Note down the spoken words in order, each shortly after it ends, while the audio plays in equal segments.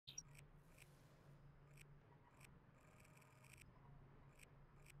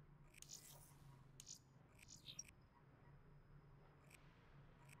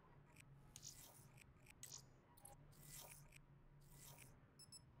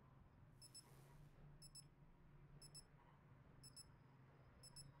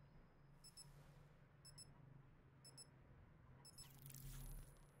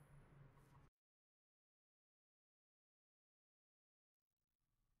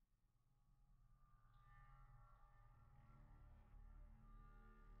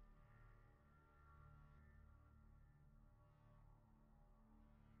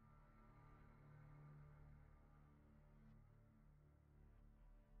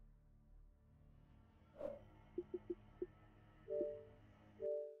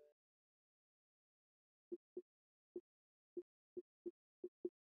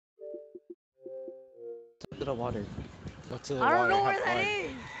to the water. Go to the I don't water, know have where that fun.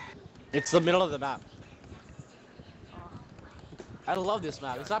 is. It's the middle of the map. I love this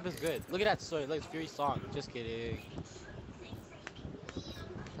map. This map is good. Look at that sword. It looks very strong. Just kidding.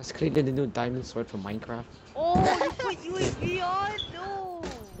 Let's create the new diamond sword from Minecraft. Oh, you put UAV on? No.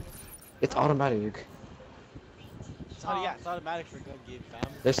 It's automatic. Yeah, it's automatic for gun game, fam.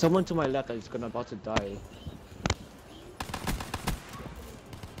 There's someone to my left that's about to die.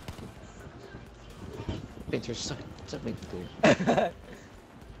 Vince, you're such a big dude.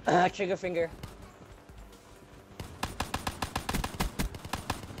 Trigger finger.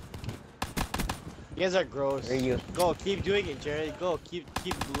 You guys are gross. Where are you? Go, keep doing it, Jared. Go, keep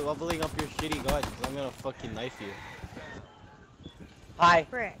leveling up your shitty gun, cause I'm gonna fucking knife you. Hi.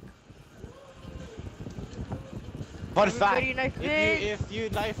 Frick. Fun Everybody fact: knife me. if you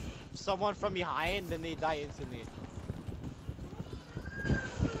knife someone from behind, then they die instantly.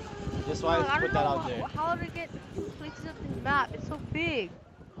 Just why I I put don't that know out there. how to get places of this map. It's so big.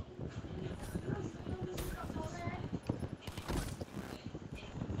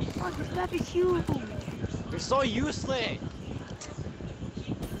 Oh, this map is huge. You're so useless.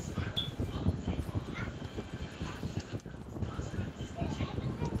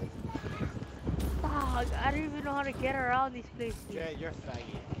 Fuck, I don't even know how to get around these places. Jared, you're a faggot.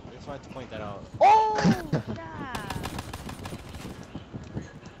 I just wanted to point that out. Oh, yeah.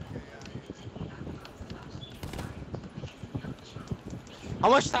 How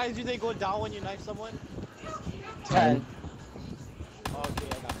much times do they go down when you knife someone? 10. Oh, okay,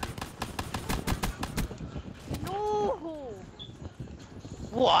 I got you. No.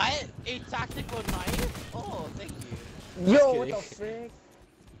 What? A tactical knife? Oh, thank you. Yo, what kidding. the frick?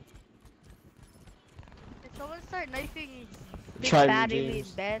 Did someone start knifing Try me,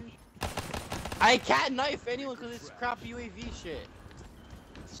 TheBadAlienBen? I can't knife anyone because it's crap UAV shit.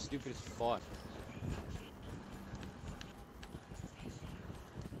 It's stupid as fuck.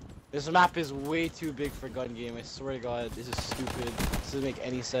 This map is way too big for gun game. I swear to God, this is stupid. This doesn't make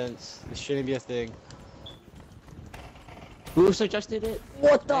any sense. This shouldn't be a thing. Who suggested it?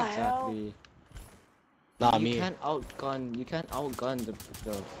 What the hell? Exactly. Not You me. can't outgun. You can't outgun the.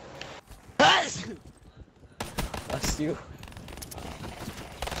 That's you.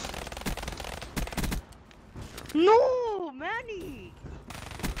 No, Manny.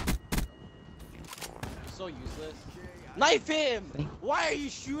 So useless. Knife him! Why are you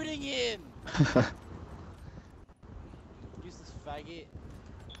shooting him? Useless faggot.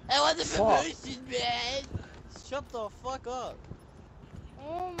 I want the promotion, man! Shut the fuck up.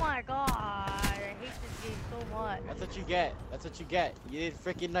 Oh my god, I hate this game so much. That's what you get. That's what you get. You didn't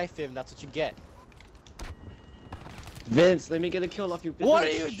freaking knife him. That's what you get. Vince, let me get a kill off you. Vince. What are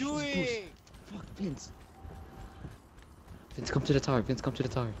you doing? Fuck, Vince. Vince, come to the tower. Vince, come to the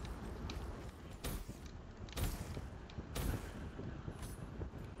tower.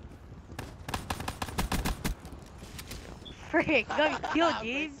 Frick, got killed,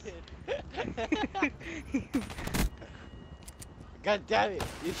 James. God damn it.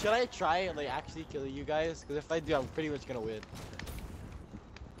 Should I try and like actually kill you guys? Because if I do, I'm pretty much gonna win.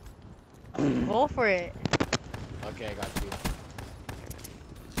 Go for it. Okay, I got you.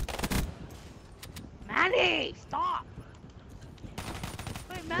 Manny, stop!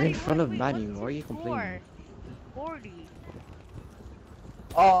 Wait, Manny, in front of wait, Manny, what's why are you his complaining? score? 40.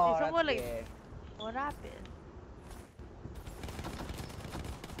 Oh, Hey, someone that's like- it. What happened?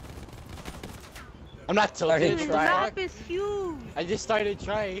 I'm not Started tilted. Dude, the trying. map is huge. I just started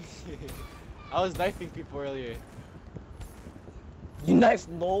trying. I was knifing people earlier. You knifed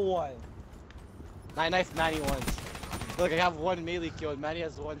no one. I knifed Manny once. Look, I have one melee kill and Manny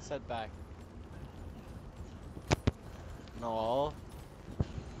has one setback. No.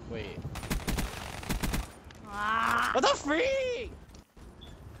 Wait. Ah, What the freak?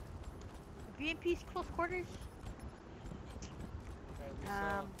 BMP's close quarters.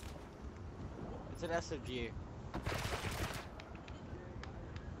 It's an SMG.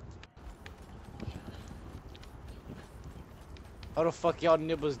 How the fuck y'all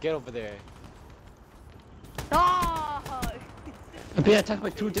nibbles get over there? Oh! I'm being attacked by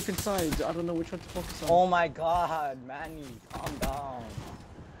two different sides. I don't know which one to focus on. Oh my god, Manny, calm down.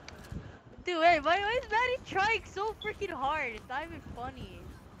 Dude, wait, why is Manny trying so freaking hard? It's not even funny.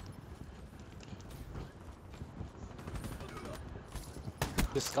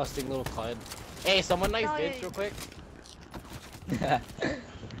 Disgusting little cunt. Hey, someone knife Oh, Vince yeah. real quick.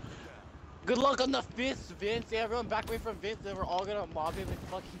 Good luck on the fist, Vince. Yeah, everyone back away from Vince, and we're all gonna mob him and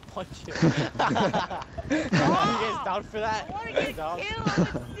fucking punch him. You guys down for that? I wanna You get guys a down? kill. I'm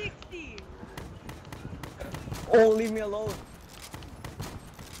at 60. Oh, leave me alone.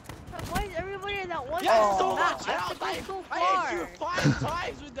 Why is everybody in that one Yeah, so map? much I have help! to go so I far. hit you 5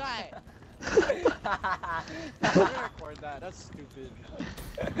 times with that! I'm gonna record that, that's stupid.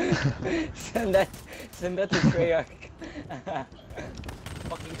 send that to Treyarch.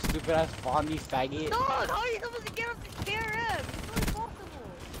 Fucking stupid ass Fondy faggot. No, how are you supposed to get up to KRM? It's not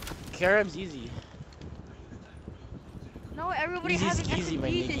impossible. Karam's easy. No, everybody Easy's having easy, my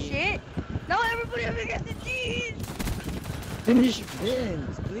SMGs and nigga. shit. No, everybody having SMGs. Finish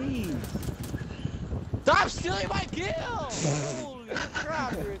Vince, please. Stop stealing my kill! Holy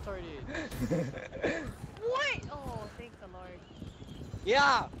crap, you're retarded. What? Oh, thank the Lord.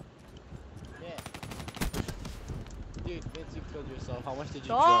 Yeah! Yeah. Dude, Vince, you killed yourself. How much did you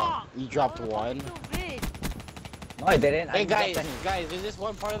Stop! drop? You dropped I was 1. about to kill Vin. No, I didn't. Hey I guys, didn't. guys, is this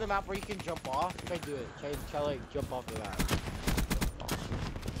one part of the map where you can jump off? Try do it. Try like jump off the map.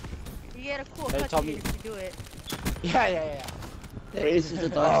 You get a cool Hey, tell cutscene me- if you do it. Yeah. It's a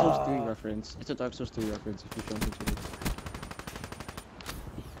Dark Souls 3 reference. It's a Dark Souls 3 reference if you jump into it.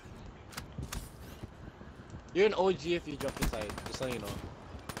 You're an OG if you jump inside, just so you know.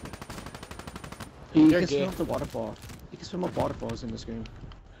 You You're can gay. swim up the waterfall. You can swim up waterfalls in this game.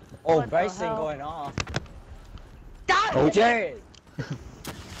 Oh, What the Bryson hell? going off. Die! Oh, Jared!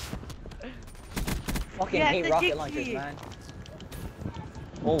 Fucking Yes, hate the rocket Dixie. launchers, man.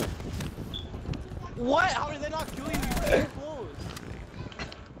 Oh. What? How did they not kill you? You were so close.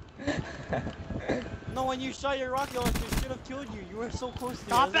 No, when you shot your rocket launcher, it should have killed you. You were so close to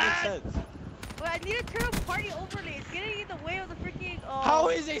Stop it. Doesn't make it! sense. Wait, I need to turn on party overlay. It's getting in the way of the freaking. How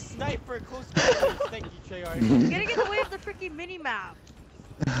is a sniper close quarters? Thank you, Treyarch. It's getting in the way of the freaking mini map.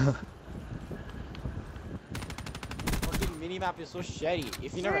 Fucking minimap is so shitty.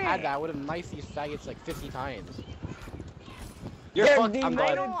 If you never had that, I would have knifed these faggots like 50 times. You're They're fucked. I'm I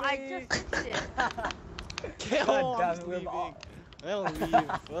done. know, I just fixed it. Kill. God I'm damn just it, we're leaving. all- I'll leave.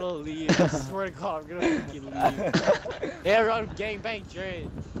 I'll leave. I swear to God, I'm gonna fucking leave. Hey, everyone, gangbang Jared.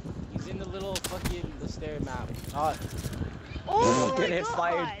 He's in the little fucking the stair map. Oh my Get it god!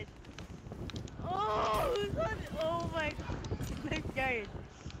 fired. Oh, who's on? Oh my god. Nice Jared.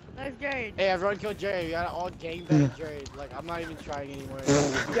 Nice Jared. Hey, everyone, kill Jared. We gotta all gangbang Jared. Like, I'm not even trying anymore.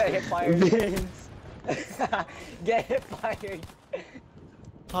 Get hit fired. Vince! Get hit fired.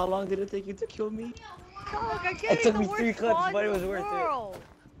 How long did it take you to kill me? Dog, I'm It getting took the me worst 3 clips, spawn but it in was the worth it. world.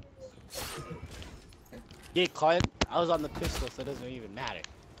 Get caught. I was on the pistol, so it doesn't even matter.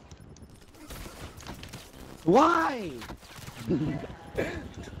 Why?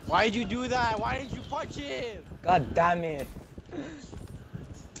 Why did you do that? Why did you punch him? God damn it.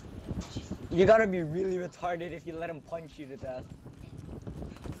 You gotta be really retarded if you let him punch you to death.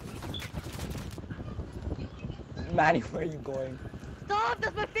 Manny, where are you going? Stop!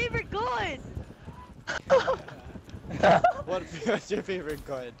 That's my favorite gun. What's your favorite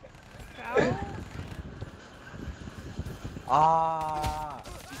gun? Ow. Ah.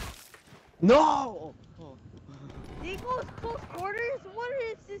 No! Oh. Eagles close quarters? What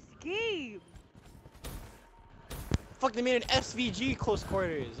is this game? Fuck, they made an SVG close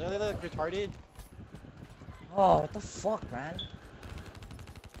quarters. Are they like retarded? Oh, what the fuck, man?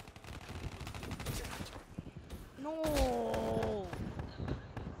 No.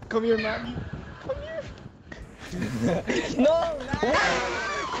 Come here, man. No,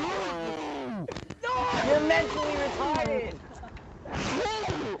 man! No. You're mentally retarded!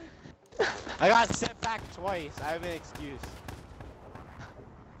 I got sent back twice. I have an excuse.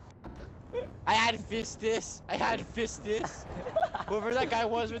 I had fist this. Whoever that guy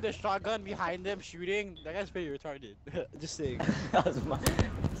was with the shotgun behind them shooting, that guy's pretty retarded. Just saying. That was my...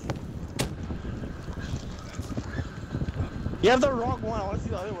 You have the wrong one. I want to see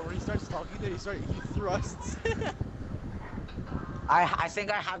the other one where he starts talking, then he thrusts. I think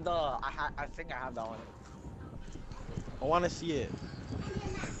I have the... I think I have that one. I want to see it.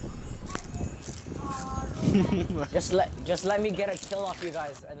 Just let me get a kill off you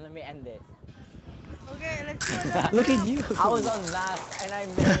guys and let me end it. Okay, let's do it. Look at you! I was on last and I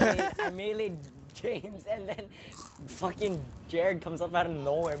meleeed James and then fucking Jared comes up out of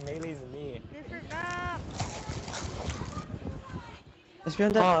nowhere melees me. Different map. Let's be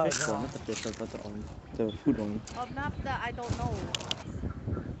on that Oh, fish no. one, not the fish one, but the food one. A map that I don't know.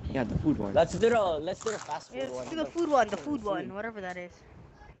 Yeah, the food one. Let's do the fast food Yeah, one. let's do the food one, the food one, whatever that is.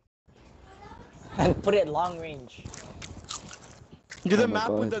 And put it long range. Do the Oh my map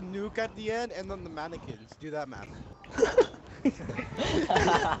with the God. nuke at the end and then the mannequins. Do that map.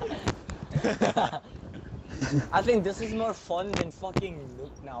 I think this is more fun than fucking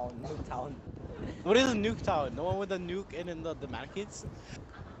Nuketown. What is a nuke town? The one with the nuke and then the mannequins?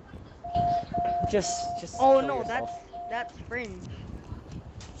 Just Oh kill no, yourself. that's Fringe.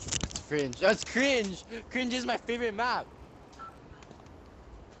 cringe. That's cringe. Cringe is my favorite map.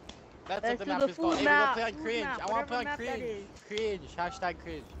 That's what Let's the do map the is called. food Hey, we're gonna map, play on food cringe. map, I wanna play whatever on map that cringe. is. Cringe. Hashtag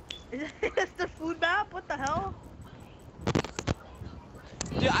cringe. It's the food map? What the hell?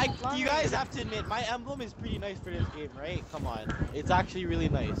 Dude, Long you way. guys have to admit, my emblem is pretty nice for this game, right? Come on. It's actually really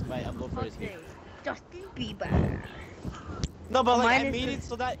nice, my emblem for this game. Hugzei. Justin Bieber. No, but like, Mine I is made the- it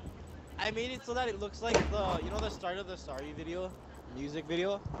so that it looks like the, you know, the start of the Sorry video? Music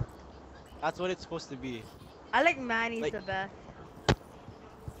video? That's what it's supposed to be. I like Manny's Like- the best.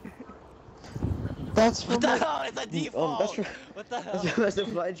 That's What from the like... hell? It's a default! that's from... What the hell? That's a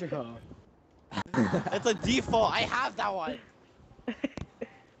fly draw. It's a default. I have that one.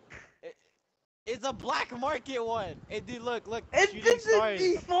 It's a black market one. Hey, dude, look. It's Shooting just a stars.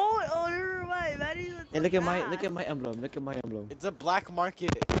 default. Oh, never mind. Manny's Hey, look at my emblem. Look at my emblem. It's a black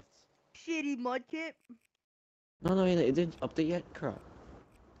market. shitty mudkip. No, it didn't update yet. Crap.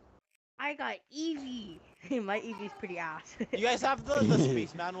 I got Eevee. My Eevee's pretty ass. You guys have the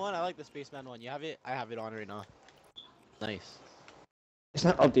Spaceman one? I like the Spaceman one. You have it? I have it on right now. Nice. It's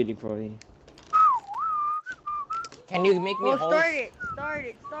not updating probably. Can you make me Well, host? start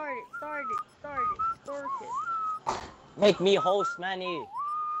it. Make me host, Manny.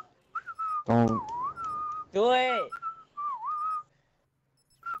 Don't. Do it.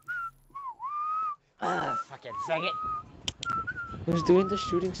 Fucking faggot. Who's doing the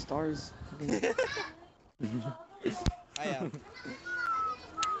shooting stars? I am.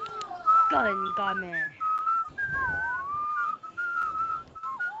 Gun, man.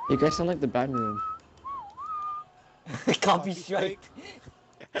 You guys sound like the bad room. Copy strike.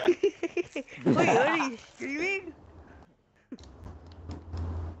 Wait, what are you streaming?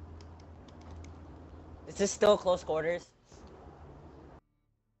 Is this still close quarters?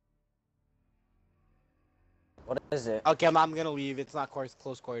 What is it? Okay, I'm gonna leave. It's not close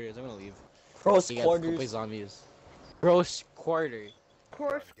quarters. I'm gonna leave. Close You guys go play quarters. zombies. Gross quarter.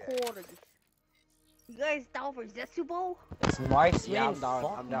 Course quarters. You guys down for Zetsubo? It's marksman. Yeah, I'm down.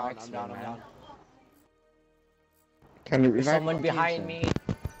 Fuck I'm down. I'm marksman, down. I'm man. down. Can you There's revive someone my behind team, me.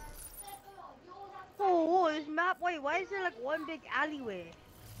 Oh, this map. Wait, why is there like one big alleyway?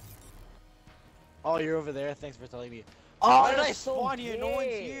 Oh, you're over there. Thanks for telling me. Oh, Why did I that's so spawn here? No one's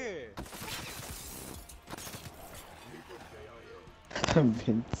gay. here. then?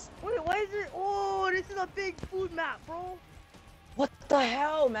 Vince. Wait, why is it? Oh, this is a big food map, bro. What the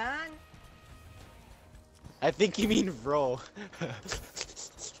hell, man? I think you mean bro.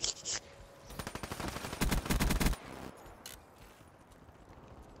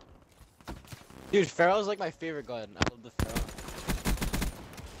 Dude, Pharaoh's like my favorite gun. I love the Pharaoh.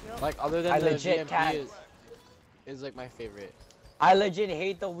 Yep. Like other than I the legit GMP can't. is like my favorite. I legit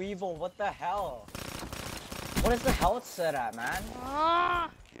hate the Weevil. What the hell? What is the health set at, man? Ah,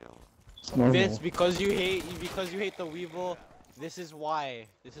 It's normal. Vince, because you hate the Weevil, this is why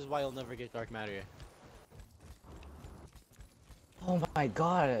you'll never get dark matter. Oh my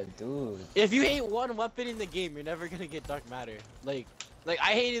god, dude. If you hate one weapon in the game, you're never gonna get dark matter. Like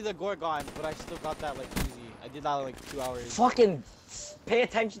I hated the Gorgon, but I still got that like easy. I did that in like 2 hours. Fucking pay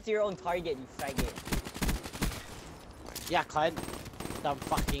attention to your own target, you faggot. Yeah, cunt. Dumb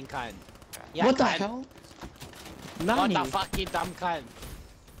fucking cunt. Yeah, What the cunt. hell? What Manny. the fucking dumb cunt?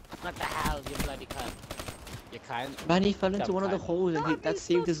 What the hell, you bloody cunt? You cunt? Manny fell into Dumb one of the cunt. holes and stop, that you saved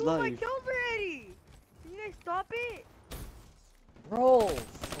still his stole my life. kills already. Can you guys stop it? Bro,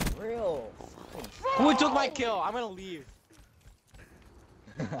 for real. Who took my kill? I'm gonna leave.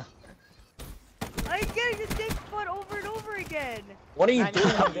 I ain't getting the same spot over and over again. What are you Man, doing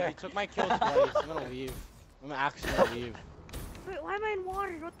you up there? took my kill twice. I'm gonna leave. I'm actually gonna leave. Wait, why am I in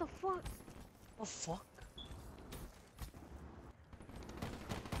water? What the fuck? What the fuck?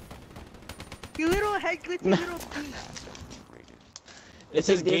 You little head glitchy little beast. It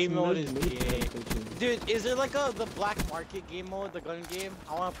says There's game mode no is need for gay. attention. Dude, is there like the black market game mode, the gun game?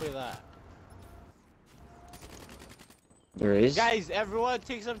 I wanna play that. There is? Guys, everyone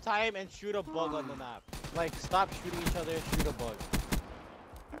take some time and shoot a bug on the map. Like, stop shooting each other, shoot a bug.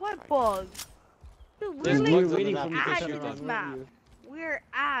 What bug? Dude, There's we're bugs on the like map, you can ads shoot in this them. map. We're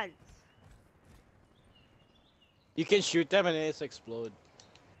ads. You can shoot them and it's explode.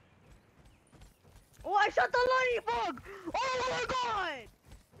 Oh, I shot the ladybug! Oh my god!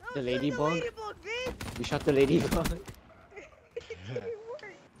 The I shot ladybug? The ladybug, bitch! You shot the ladybug. It worked.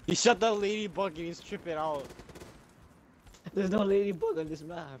 He shot the ladybug and he's tripping out. There's no ladybug on this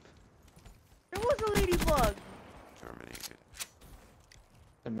map. There was a ladybug. Terminated.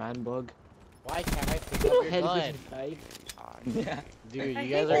 The man bug. Why can't I pick up your Head gun? vision type. Yeah. Dude, I you hate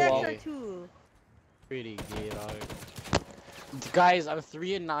guys are that gay. too. Pretty gay, dog. Guys, I'm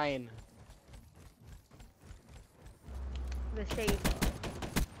 3 and 9. the shape.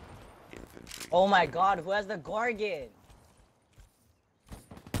 Oh my god, who has the Gorgon?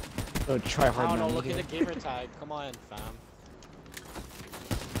 Oh, try I hard. don't know, man. look at the gamer tag. Come on, fam.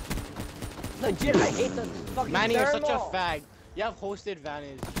 Legit, I hate the fucking Manny, you're such a thermal. fag. You have host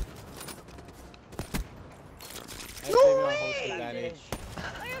advantage. No Host way! advantage.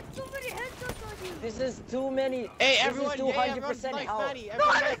 I have so many headshots on you! This is too many. Hey, this everyone, is 200% knife health. Manny. Everyone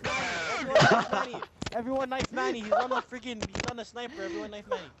knife Manny. Everyone knife Manny. He's on a freaking, he's on a sniper. Everyone knife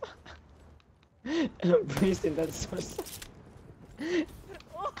Manny. Brayson, that's so sad.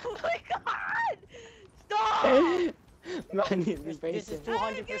 Oh my god! Stop! Manny, This is Brayson.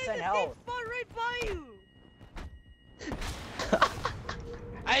 200% health. Spawn right by you!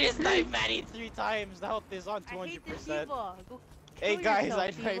 I just knifed Manny 3 times. The health is on I hate this 200%. Shiva. Go Hey kill guys, yourself,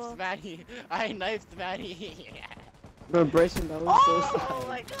 I Shiva. knifed Manny. I knifed Manny. Bro, Brayson, that was so Oh sad.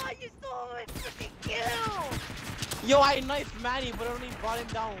 my god, you stole my freaking kill! Yo, I knifed Manny, but I only brought him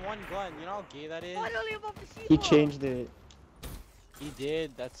down 1 gun. You know how gay that is? Finally above the Shiva! He changed it. He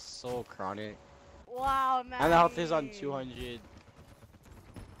did. That's so chronic. Wow, man. And the health is on 200.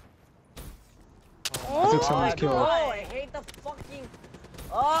 Oh, took someone's my kill. Oh, god! I hate the fucking.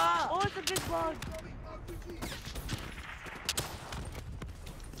 Ah! Oh, it's a big bug.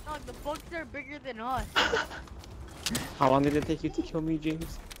 Dog, the bugs are bigger than us. How long did it take you to kill me,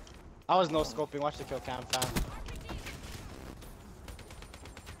 James? I was no scoping. Watch the kill cam, fam.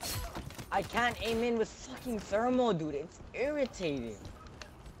 I can't aim in with fucking thermal, dude. It's irritating.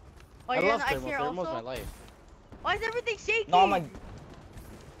 Oh, I you're love on ice thermal. here Thermal's also? my life. Why is everything shaking? No, my.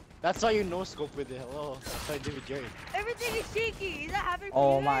 That's why you no scope with it. Hello. That's why I did with Jerry. Everything is shaky. Is that happening for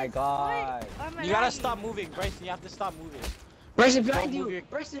Oh you my guys? god. Why am I You gotta lagging? stop moving, Bryson. You have to stop moving. Bryson, behind Don't move you! your-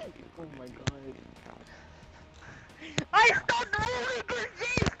 Bryson! Oh my god. I stopped moving because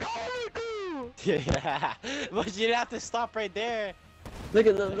James told me to! Yeah. But you didn't have to stop right there. Look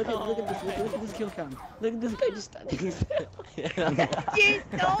at this kill cam. Look at this guy just standing still. James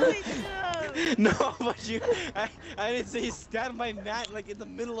told me to! No, but I didn't say stand by mat like in the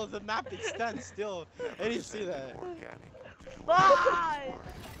middle of the map. It stands still. I didn't see that. Why?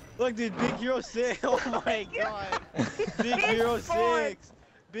 Look, dude, Big Hero 6. Oh my god. Big Hero 6.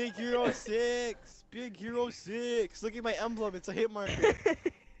 Big Hero 6. Big Hero 6. Look at my emblem. It's a hit marker.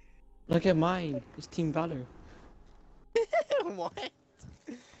 Look at mine. It's Team Valor. What?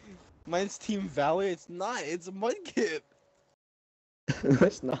 Mine's Team Valor. It's not. It's a mudkip.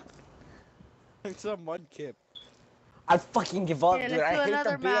 It's not. It's a mudkip. I fucking give up, Yeah, dude. let's I do hate the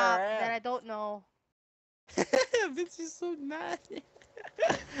another map that BRM. I don't know. Vince is so mad.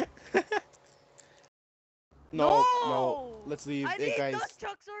 No. Let's leave. I Hey, need guys.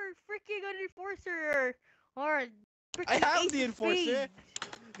 nunchucks or freaking an enforcer or freaking I have ace the enforcer. speed.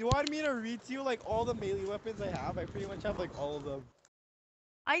 Do you want me to read to you like all the melee weapons I have? I pretty much have like all of them.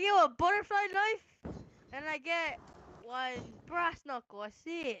 I get a butterfly knife and I get one brass knuckle. That's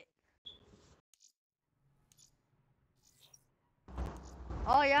it.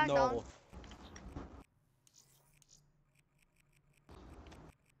 Oh yeah, No. done.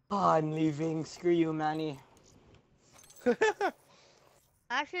 Oh, I'm leaving. Screw you, Manny.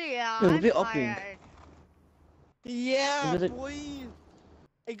 Actually, yeah, Yo, I'm we're upping. tired. Yeah, Is it- boy.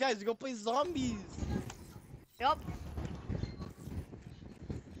 Hey guys, go play zombies. Yup.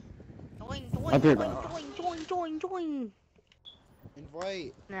 Join, I'll be join, right join, join, join, join, join.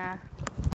 Invite. Nah.